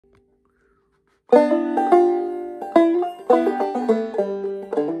Hey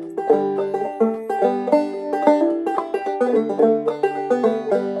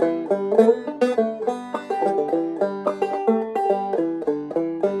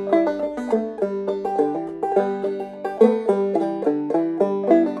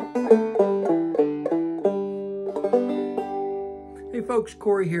folks,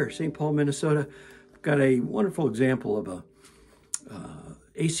 Corey here, St. Paul, Minnesota. I've got a wonderful example of a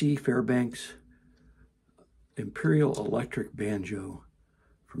A.C.Fairbanks Imperial electric banjo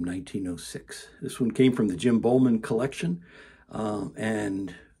from 1906. This one came from the Jim Bowman collection,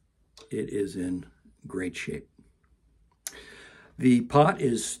 and it is in great shape. The pot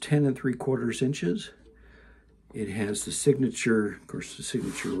is 10 3/4 inches. It has the signature, of course, the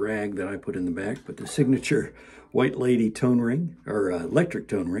signature rag that I put in the back, but the signature White Lady tone ring, or electric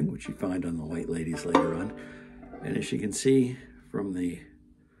tone ring, which you find on the White Ladies later on. And as you can see from the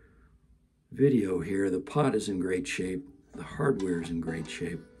video here, the pot is in great shape. The hardware is in great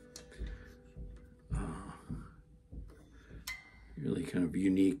shape. Really kind of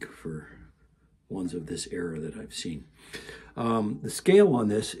unique for ones of this era that I've seen. The scale on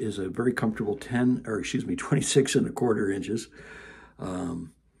this is a very comfortable 26 1/4 inches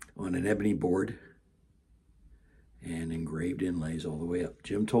on an ebony board and engraved inlays all the way up.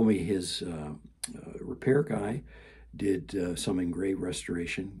 Jim told me his repair guy did some engraving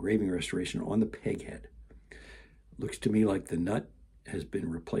restoration on the peg head. Looks to me like the nut has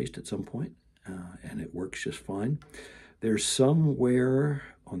been replaced at some point, and it works just fine. There's some wear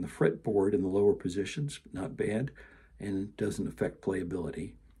on the fretboard in the lower positions, but not bad, and it doesn't affect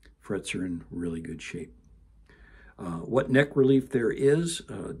playability. Frets are in really good shape. What neck relief there is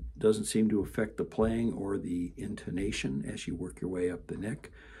doesn't seem to affect the playing or the intonation as you work your way up the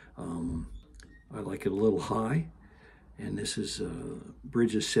neck. I like it a little high, and this is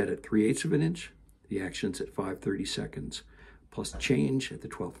bridge is set at 3/8 of an inch. The action's at 5/32, plus change at the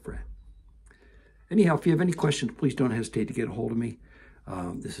 12th fret. Anyhow, if you have any questions, please don't hesitate to get a hold of me.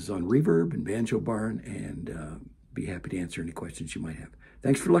 This is on Reverb and Banjo Barn, and be happy to answer any questions you might have.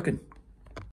 Thanks for looking.